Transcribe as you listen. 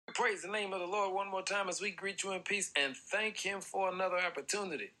praise the name of the Lord one more time as we greet you in peace and thank him for another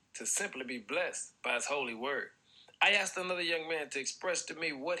opportunity to simply be blessed by his holy word. I asked another young man to express to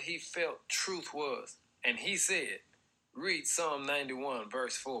me what he felt truth was, and he said, read Psalm 91,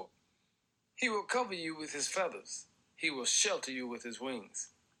 verse 4. He will cover you with his feathers. He will shelter you with his wings.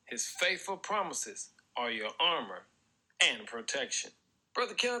 His faithful promises are your armor and protection.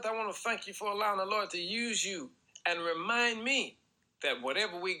 Brother Kenneth, I want to thank you for allowing the Lord to use you and remind me that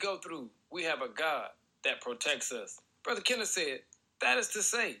whatever we go through, we have a God that protects us. Brother Kenneth said, that is to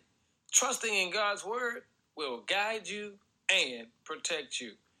say, trusting in God's word will guide you and protect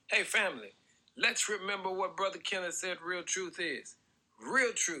you. Hey, family, let's remember what Brother Kenneth said real truth is.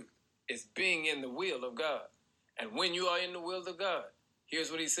 Real truth is being in the will of God. And when you are in the will of God,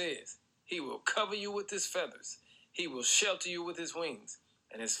 here's what he says. He will cover you with his feathers. He will shelter you with his wings.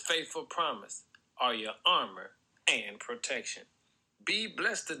 And his faithful promise are your armor and protection. Be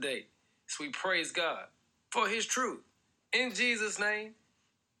blessed today as we praise God for his truth. In Jesus' name,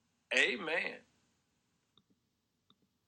 amen.